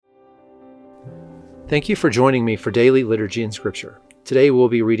Thank you for joining me for Daily Liturgy and Scripture. Today we'll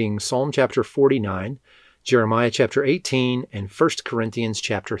be reading Psalm chapter 49, Jeremiah chapter 18, and 1 Corinthians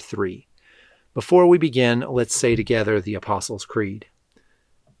chapter 3. Before we begin, let's say together the Apostles' Creed.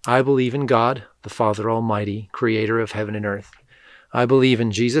 I believe in God, the Father Almighty, creator of heaven and earth. I believe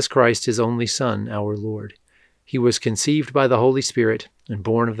in Jesus Christ, his only Son, our Lord. He was conceived by the Holy Spirit and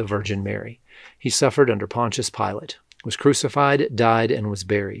born of the Virgin Mary. He suffered under Pontius Pilate, was crucified, died, and was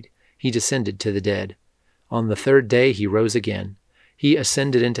buried. He descended to the dead. On the third day he rose again. He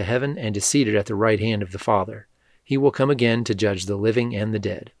ascended into heaven and is seated at the right hand of the Father. He will come again to judge the living and the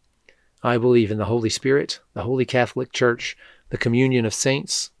dead. I believe in the Holy Spirit, the Holy Catholic Church, the communion of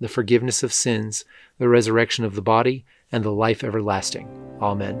saints, the forgiveness of sins, the resurrection of the body, and the life everlasting.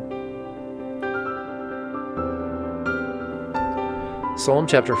 Amen. Psalm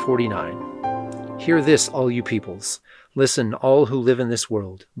chapter 49. Hear this, all you peoples. Listen, all who live in this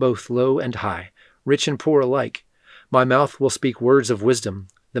world, both low and high, rich and poor alike. My mouth will speak words of wisdom.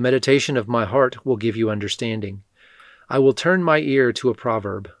 The meditation of my heart will give you understanding. I will turn my ear to a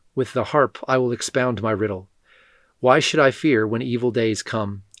proverb. With the harp I will expound my riddle. Why should I fear when evil days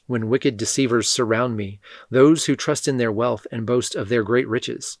come, when wicked deceivers surround me, those who trust in their wealth and boast of their great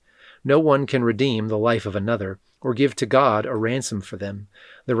riches? No one can redeem the life of another, or give to God a ransom for them.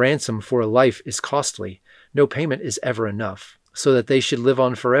 The ransom for a life is costly. No payment is ever enough, so that they should live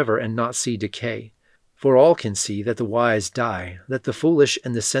on forever and not see decay. For all can see that the wise die, that the foolish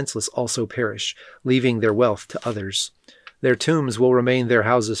and the senseless also perish, leaving their wealth to others. Their tombs will remain their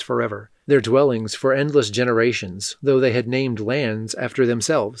houses forever, their dwellings for endless generations, though they had named lands after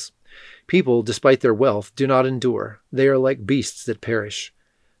themselves. People, despite their wealth, do not endure. They are like beasts that perish.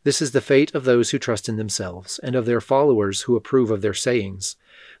 This is the fate of those who trust in themselves, and of their followers who approve of their sayings.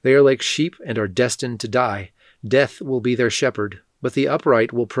 They are like sheep and are destined to die. Death will be their shepherd, but the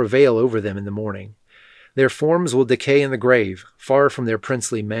upright will prevail over them in the morning. Their forms will decay in the grave, far from their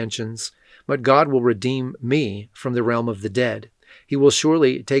princely mansions. But God will redeem me from the realm of the dead. He will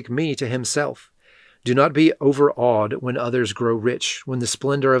surely take me to himself. Do not be overawed when others grow rich, when the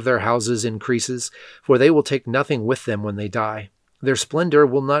splendor of their houses increases, for they will take nothing with them when they die. Their splendor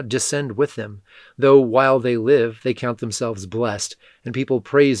will not descend with them, though while they live they count themselves blessed, and people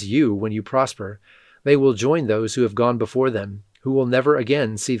praise you when you prosper. They will join those who have gone before them, who will never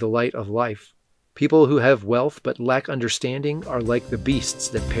again see the light of life. People who have wealth but lack understanding are like the beasts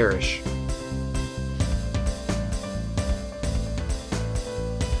that perish.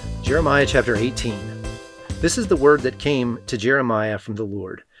 Jeremiah chapter 18. This is the word that came to Jeremiah from the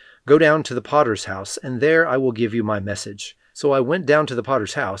Lord. Go down to the potter's house, and there I will give you my message. So I went down to the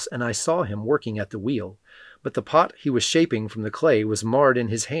potter's house, and I saw him working at the wheel. But the pot he was shaping from the clay was marred in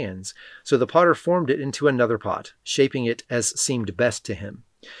his hands. So the potter formed it into another pot, shaping it as seemed best to him.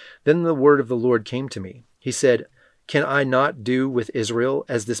 Then the word of the Lord came to me. He said, Can I not do with Israel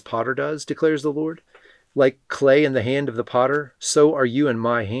as this potter does, declares the Lord? Like clay in the hand of the potter, so are you in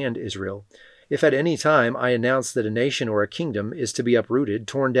my hand, Israel. If at any time I announce that a nation or a kingdom is to be uprooted,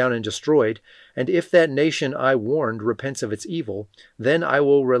 torn down, and destroyed, and if that nation I warned repents of its evil, then I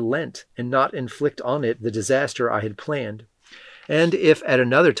will relent and not inflict on it the disaster I had planned. And if at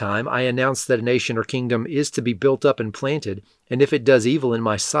another time I announce that a nation or kingdom is to be built up and planted, and if it does evil in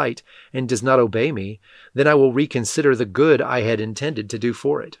my sight and does not obey me, then I will reconsider the good I had intended to do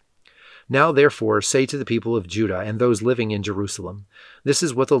for it. Now therefore say to the people of Judah and those living in Jerusalem, This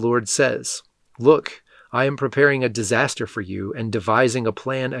is what the Lord says. Look, I am preparing a disaster for you and devising a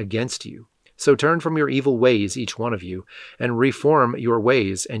plan against you. So turn from your evil ways, each one of you, and reform your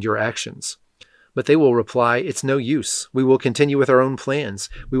ways and your actions. But they will reply, It's no use. We will continue with our own plans.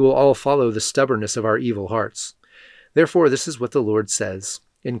 We will all follow the stubbornness of our evil hearts. Therefore, this is what the Lord says.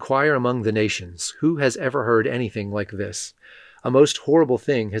 Inquire among the nations, who has ever heard anything like this? A most horrible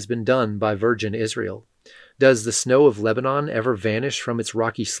thing has been done by virgin Israel. Does the snow of Lebanon ever vanish from its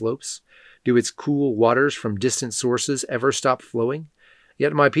rocky slopes? Do its cool waters from distant sources ever stop flowing?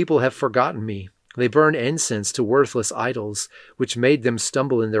 Yet my people have forgotten me. They burn incense to worthless idols, which made them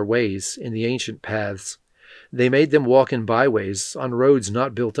stumble in their ways, in the ancient paths. They made them walk in byways, on roads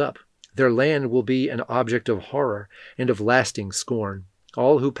not built up. Their land will be an object of horror and of lasting scorn.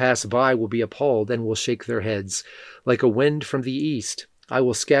 All who pass by will be appalled and will shake their heads. Like a wind from the east, I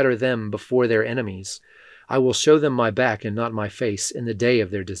will scatter them before their enemies. I will show them my back and not my face in the day of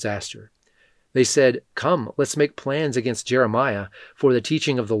their disaster. They said, Come, let's make plans against Jeremiah, for the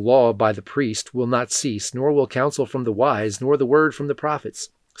teaching of the law by the priest will not cease, nor will counsel from the wise, nor the word from the prophets.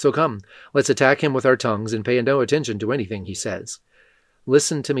 So come, let's attack him with our tongues and pay no attention to anything he says.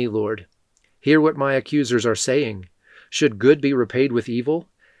 Listen to me, Lord. Hear what my accusers are saying. Should good be repaid with evil?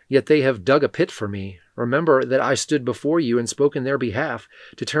 Yet they have dug a pit for me. Remember that I stood before you and spoke in their behalf,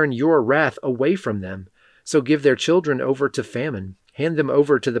 to turn your wrath away from them. So give their children over to famine, hand them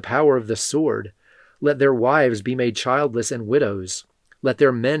over to the power of the sword. Let their wives be made childless and widows. Let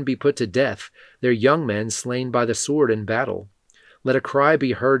their men be put to death, their young men slain by the sword in battle. Let a cry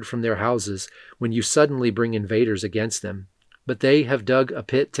be heard from their houses when you suddenly bring invaders against them. But they have dug a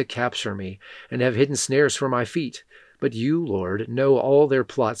pit to capture me, and have hidden snares for my feet. But you, Lord, know all their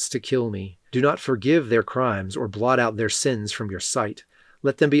plots to kill me. Do not forgive their crimes or blot out their sins from your sight.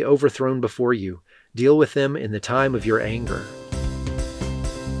 Let them be overthrown before you. Deal with them in the time of your anger.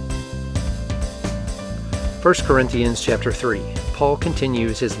 1 Corinthians chapter 3. Paul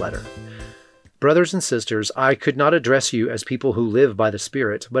continues his letter. Brothers and sisters, I could not address you as people who live by the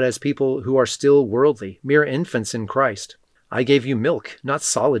Spirit, but as people who are still worldly, mere infants in Christ. I gave you milk, not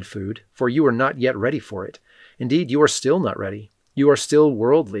solid food, for you are not yet ready for it. Indeed, you are still not ready. You are still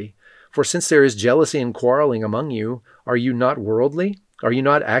worldly. For since there is jealousy and quarreling among you, are you not worldly? Are you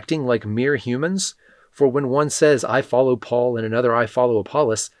not acting like mere humans? For when one says, I follow Paul, and another, I follow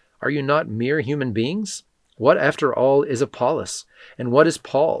Apollos, are you not mere human beings? What, after all, is Apollos? And what is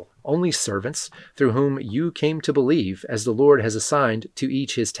Paul? Only servants, through whom you came to believe, as the Lord has assigned to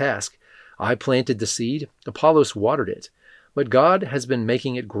each his task. I planted the seed, Apollos watered it, but God has been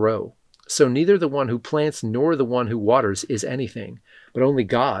making it grow. So neither the one who plants nor the one who waters is anything, but only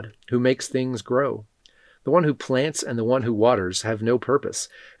God, who makes things grow. The one who plants and the one who waters have no purpose,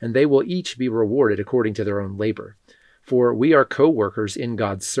 and they will each be rewarded according to their own labor. For we are co-workers in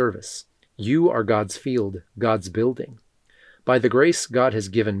God's service. You are God's field, God's building. By the grace God has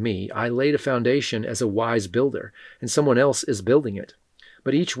given me, I laid a foundation as a wise builder, and someone else is building it.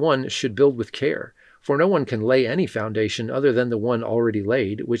 But each one should build with care, for no one can lay any foundation other than the one already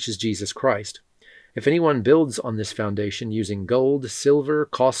laid, which is Jesus Christ. If anyone builds on this foundation using gold, silver,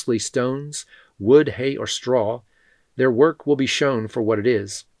 costly stones, wood, hay, or straw, their work will be shown for what it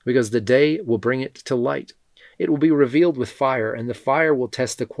is, because the day will bring it to light. It will be revealed with fire, and the fire will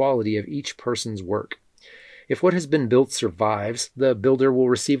test the quality of each person's work. If what has been built survives, the builder will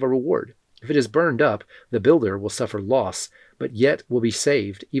receive a reward. If it is burned up, the builder will suffer loss, but yet will be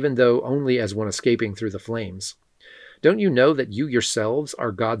saved, even though only as one escaping through the flames. Don't you know that you yourselves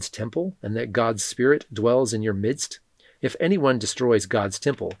are God's temple, and that God's Spirit dwells in your midst? If anyone destroys God's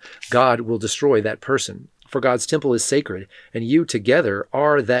temple, God will destroy that person, for God's temple is sacred, and you together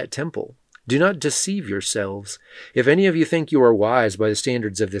are that temple. Do not deceive yourselves. If any of you think you are wise by the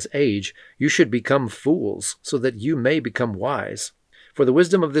standards of this age, you should become fools, so that you may become wise. For the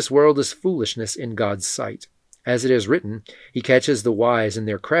wisdom of this world is foolishness in God's sight. As it is written, He catches the wise in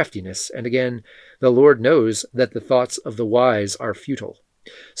their craftiness, and again, the Lord knows that the thoughts of the wise are futile.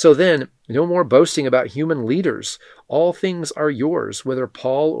 So then, no more boasting about human leaders. All things are yours, whether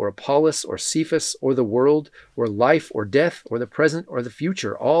Paul or Apollos or Cephas or the world or life or death or the present or the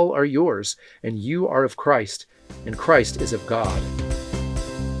future, all are yours, and you are of Christ, and Christ is of God.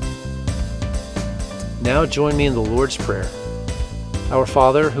 Now join me in the Lord's Prayer. Our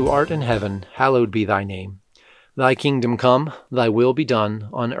Father, who art in heaven, hallowed be thy name. Thy kingdom come, thy will be done,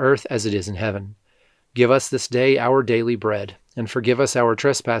 on earth as it is in heaven. Give us this day our daily bread, and forgive us our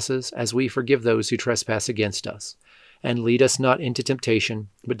trespasses, as we forgive those who trespass against us. And lead us not into temptation,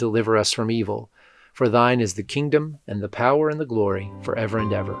 but deliver us from evil. For thine is the kingdom, and the power, and the glory, forever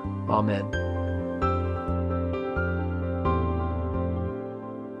and ever. Amen.